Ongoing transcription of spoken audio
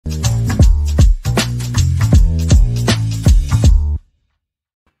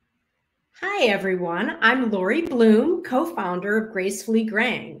Hi, everyone. I'm Lori Bloom, co-founder of Gracefully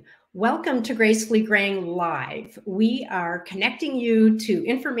Greying. Welcome to Gracefully Greying Live. We are connecting you to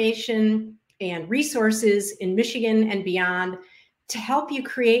information and resources in Michigan and beyond to help you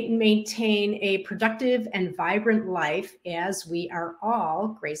create and maintain a productive and vibrant life as we are all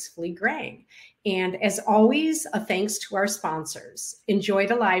gracefully graying. And as always, a thanks to our sponsors. Enjoy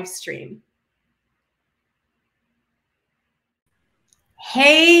the live stream.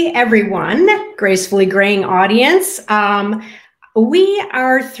 Hey, everyone, Gracefully Graying audience. We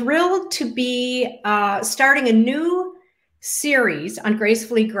are thrilled to be starting a new series on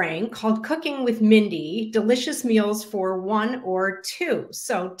Gracefully Graying called Cooking with Mindy, Delicious Meals for One or Two.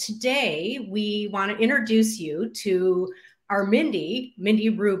 So today we want to introduce you to our Mindy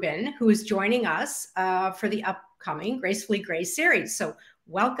Ruben, who is joining us for the upcoming Gracefully Gray series. So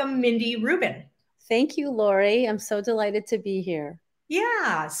welcome, Mindy Ruben. Thank you, Lori. I'm so delighted to be here.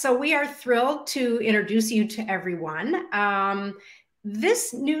 Yeah, so we are thrilled to introduce you to everyone.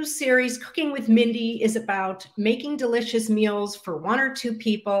 This new series, Cooking with Mindy, is about making delicious meals for one or two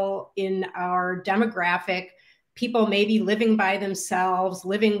people in our demographic. People maybe living by themselves,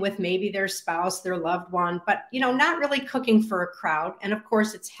 living with maybe their spouse, their loved one, but not really cooking for a crowd. And of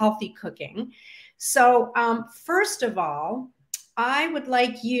course, it's healthy cooking. So first of all, I would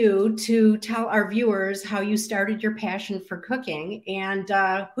like you to tell our viewers how you started your passion for cooking and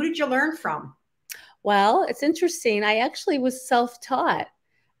who did you learn from? Well, it's interesting. I actually was self-taught.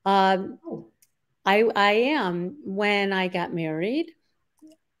 I am. When I got married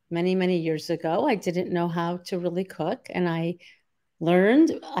many, many years ago, I didn't know how to really cook. And I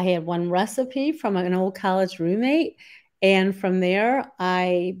learned, I had one recipe from an old college roommate. And from there,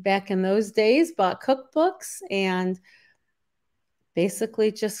 back in those days, bought cookbooks and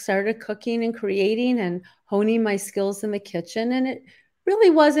basically just started cooking and creating and honing my skills in the kitchen. And it really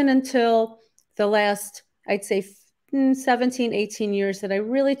wasn't until the last, I'd say 17, 18 years that I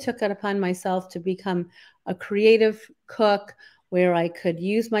really took it upon myself to become a creative cook where I could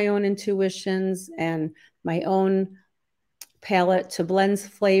use my own intuitions and my own palate to blend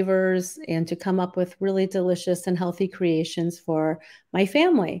flavors and to come up with really delicious and healthy creations for my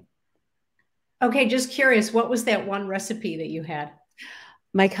family. Okay, just curious, what was that one recipe that you had?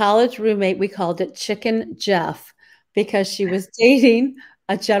 My college roommate, we called it Chicken Jeff because she was dating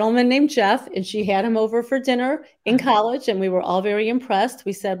a gentleman named Jeff and she had him over for dinner in college and we were all very impressed.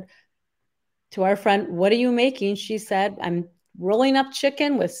 We said to our friend, "What are you making?" She said, "I'm rolling up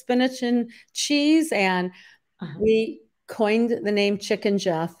chicken with spinach and cheese." And we coined the name Chicken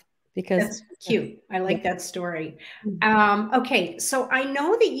Jeff because that's cute. I like that story. Okay, so I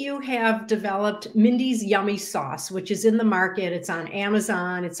know that you have developed Mindy's Yummy Sauce, which is in the market. It's on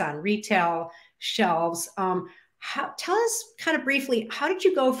Amazon. It's on retail shelves. Tell us kind of briefly, how did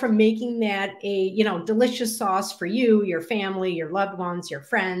you go from making that a delicious sauce for you, your family, your loved ones, your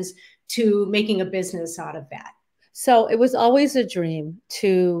friends, to making a business out of that? So it was always a dream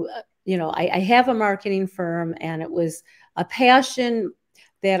to, I have a marketing firm and it was a passion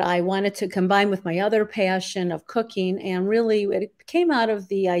that I wanted to combine with my other passion of cooking. And really it came out of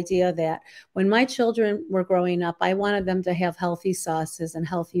the idea that when my children were growing up, I wanted them to have healthy sauces and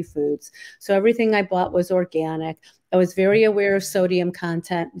healthy foods. So everything I bought was organic. I was very aware of sodium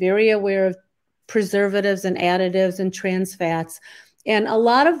content, very aware of preservatives and additives and trans fats. And a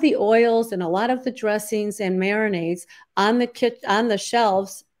lot of the oils and a lot of the dressings and marinades on the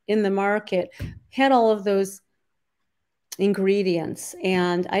shelves in the market had all of those ingredients,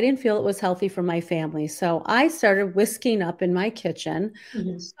 and I didn't feel it was healthy for my family. So I started whisking up in my kitchen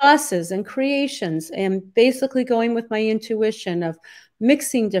sauces and creations and basically going with my intuition of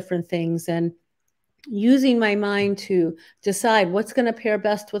mixing different things and using my mind to decide what's going to pair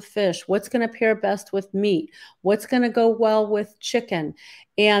best with fish, what's going to pair best with meat, what's going to go well with chicken.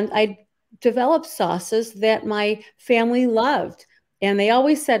 And I developed sauces that my family loved. And they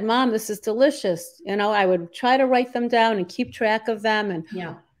always said, "Mom, this is delicious." I would try to write them down and keep track of them.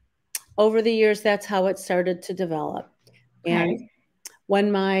 And over the years, that's how it started to develop. Okay. And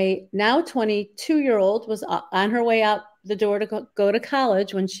when my now 22-year-old was on her way out the door to go to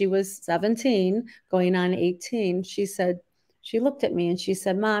college, when she was 17, going on 18, she looked at me and she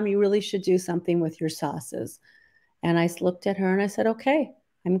said, "Mom, you really should do something with your sauces." And I looked at her and I said, "Okay,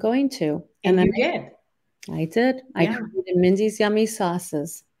 I'm going to." And then you did. I did. I created Mindy's Yummy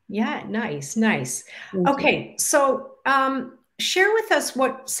Sauces. Yeah, nice. Okay, so share with us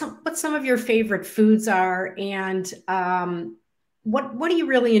what some of your favorite foods are, and what do you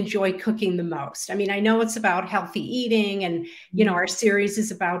really enjoy cooking the most? I mean, I know it's about healthy eating, and our series is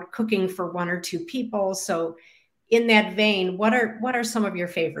about cooking for one or two people. So, in that vein, what are some of your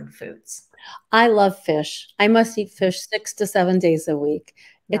favorite foods? I love fish. I must eat fish 6 to 7 days a week.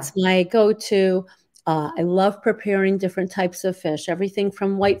 Yeah. It's my go-to. I love preparing different types of fish, everything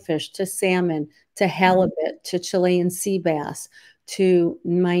from whitefish to salmon to halibut to Chilean sea bass to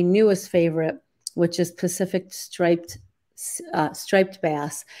my newest favorite, which is Pacific striped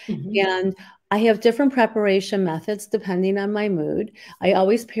bass. Mhm. And I have different preparation methods depending on my mood. I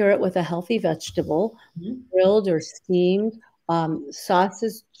always pair it with a healthy vegetable, Mhm. grilled or steamed. Sauce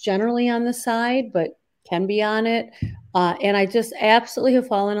is generally on the side, but can be on it. And I just absolutely have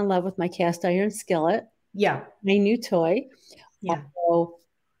fallen in love with my cast iron skillet, Yeah. my new toy. Yeah. So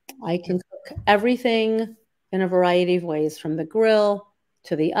I can cook everything in a variety of ways, from the grill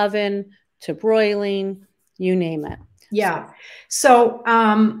to the oven to broiling, you name it. Yeah. So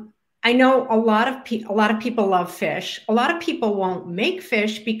I know a lot of people love fish. A lot of people won't make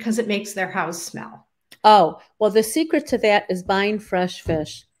fish because it makes their house smell. Oh, well, the secret to that is buying fresh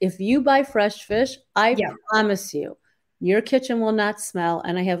fish. If you buy fresh fish, I Yeah. promise you, your kitchen will not smell.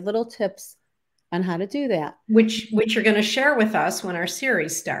 And I have little tips on how to do that. Which you're going to share with us when our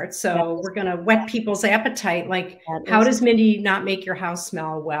series starts. That So is, we're going to whet people's appetite. Like, that how is does Mindy not make your house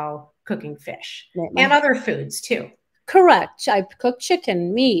smell well cooking fish my and other foods too? correct. I cook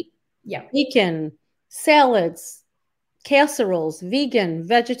chicken, meat, Yeah. bacon, salads, casseroles, vegan,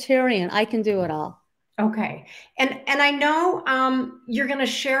 vegetarian. I can do it all. Okay. And I know you're going to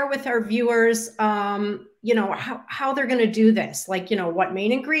share with our viewers, how they're going to do this, like, what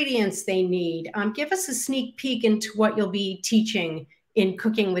main ingredients they need. Give us a sneak peek into what you'll be teaching in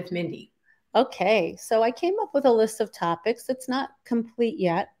Cooking with Mindy. Okay, so I came up with a list of topics. It's not complete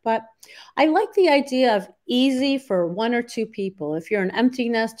yet, but I like the idea of easy for one or two people. If you're an empty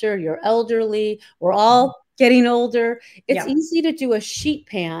nester, you're elderly, we're all getting older, it's Yeah. easy to do a sheet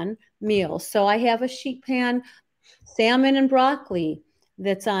pan meal. So I have a sheet pan salmon and broccoli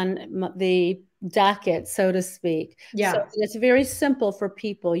that's on the docket, so to speak. So Yeah. it's very simple for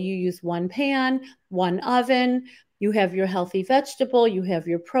people. You use one pan, one oven, you have your healthy vegetable, you have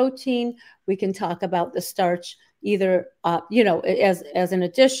your protein. We can talk about the starch either as an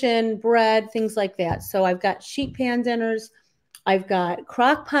addition, bread, things like that. So I've got sheet pan dinners. I've got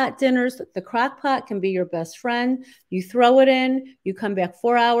crock pot dinners. The crock pot can be your best friend. You throw it in, you come back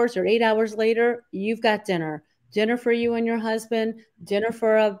 4 hours or 8 hours later, you've got dinner. Dinner for you and your husband, dinner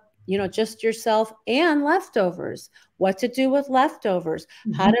for just yourself, and leftovers. What to do with leftovers,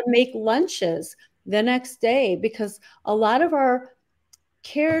 how Mhm. to make lunches the next day, because a lot of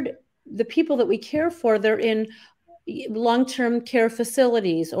the people that we care for, they're in long-term care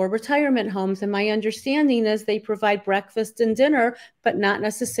facilities or retirement homes. And my understanding is they provide breakfast and dinner, but not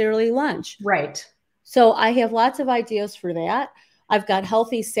necessarily lunch. Right. So I have lots of ideas for that. I've got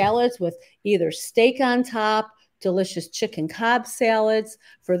healthy salads with either steak on top, delicious chicken Cobb salads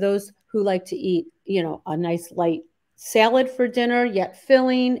for those who like to eat, a nice light salad for dinner, yet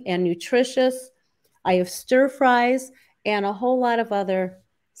filling and nutritious. I have stir fries and a whole lot of other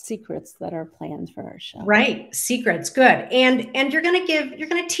secrets that are planned for our show. Right. Secrets. Good. And you're going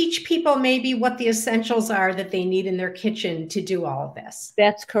to teach people maybe what the essentials are that they need in their kitchen to do all of this.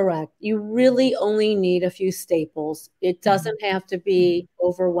 That's correct. You really only need a few staples. It doesn't have to be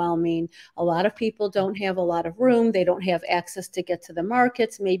overwhelming. A lot of people don't have a lot of room. They don't have access to get to the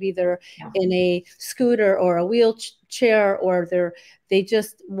markets. Maybe they're Yeah. in a scooter or a wheelchair, or they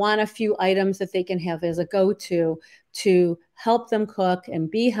just want a few items that they can have as a go-to to help them cook and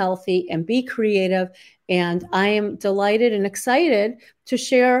be healthy and be creative. And I am delighted and excited to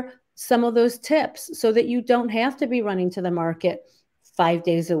share some of those tips so that you don't have to be running to the market 5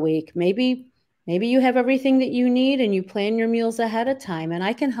 days a week. Maybe you have everything that you need and you plan your meals ahead of time, and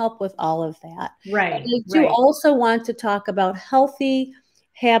I can help with all of that. Right. And I do Right. also want to talk about healthy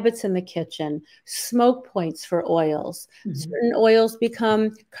habits in the kitchen, smoke points for oils. Mhm. Certain oils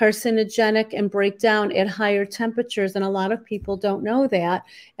become carcinogenic and break down at higher temperatures, and a lot of people don't know that.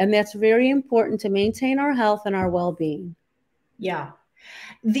 And that's very important to maintain our health and our well-being. Yeah.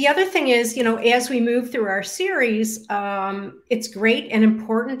 The other thing is, as we move through our series, it's great and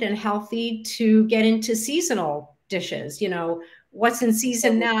important and healthy to get into seasonal dishes. What's in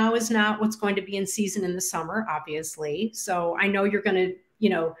season now is not what's going to be in season in the summer, obviously. So I know you're going to,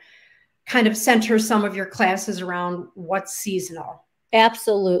 kind of center some of your classes around what's seasonal.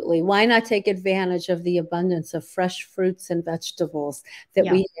 Absolutely. Why not take advantage of the abundance of fresh fruits and vegetables that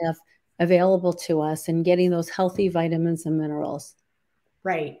Yeah. we have available to us and getting those healthy vitamins and minerals?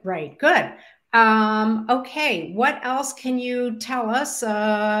 Right, right. Good. Okay. What else can you tell us?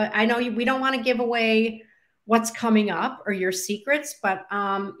 I know we don't want to give away what's coming up or your secrets, but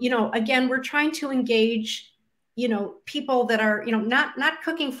again, we're trying to engage people that are, not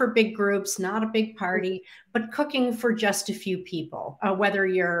cooking for big groups, not a big party, but cooking for just a few people, whether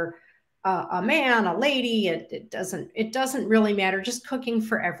you're a man, a lady, it doesn't really matter, just cooking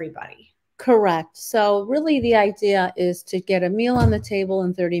for everybody. Correct. So really the idea is to get a meal on the table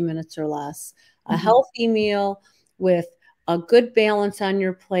in 30 minutes or less, a healthy meal with a good balance on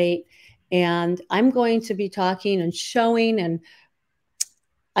your plate. And I'm going to be talking and showing, and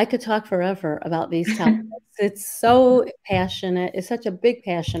I could talk forever about these topics. It's so passionate. It's such a big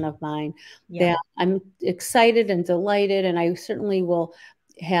passion of mine that I'm excited and delighted. And I certainly will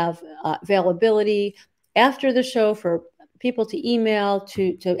have availability after the show for people to email,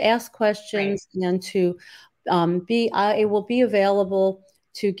 to ask questions, and to I will be available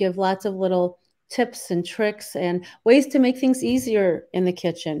to give lots of little tips and tricks and ways to make things easier in the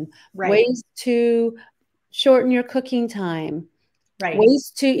kitchen, ways to shorten your cooking time.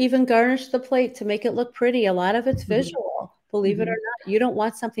 Ways to even garnish the plate to make it look pretty. A lot of it's visual, believe it or not. You don't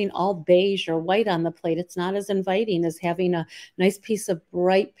want something all beige or white on the plate. It's not as inviting as having a nice piece of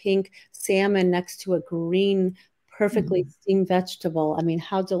bright pink salmon next to a green, perfectly steamed vegetable. I mean,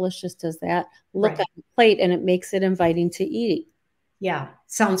 how delicious does that look on the plate? And it makes it inviting to eat. Yeah,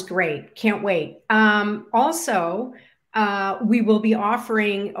 sounds great. Can't wait. Also, we will be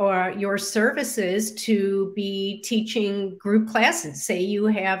offering your services to be teaching group classes. Say you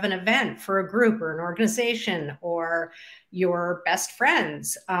have an event for a group or an organization or your best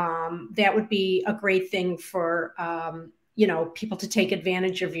friends. That would be a great thing for people to take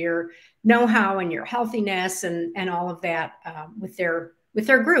advantage of your know-how and your healthiness and all of that with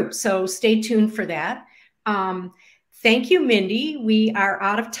their group. So stay tuned for that. Thank you, Mindy. We are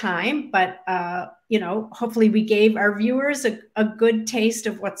out of time, but hopefully we gave our viewers a good taste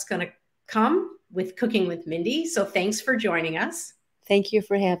of what's going to come with Cooking with Mindy. So thanks for joining us. Thank you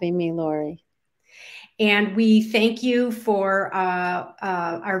for having me, Lori. And we thank you for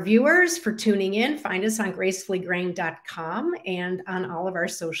our viewers for tuning in. Find us on gracefullygreying.com and on all of our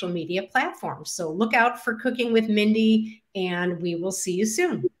social media platforms. So look out for Cooking with Mindy, and we will see you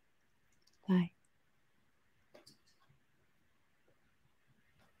soon. Bye.